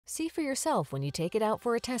See for yourself when you take it out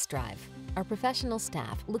for a test drive. Our professional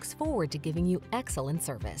staff looks forward to giving you excellent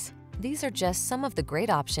service. These are just some of the great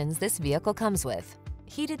options this vehicle comes with: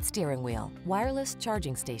 heated steering wheel, wireless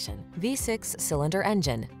charging station, V6 cylinder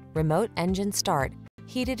engine, remote engine start,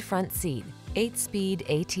 heated front seat, 8-speed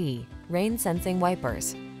AT, rain sensing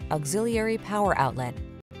wipers, auxiliary power outlet.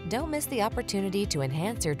 Don't miss the opportunity to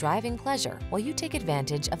enhance your driving pleasure while you take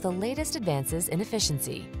advantage of the latest advances in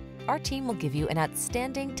efficiency. Our team will give you an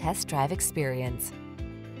outstanding test drive experience.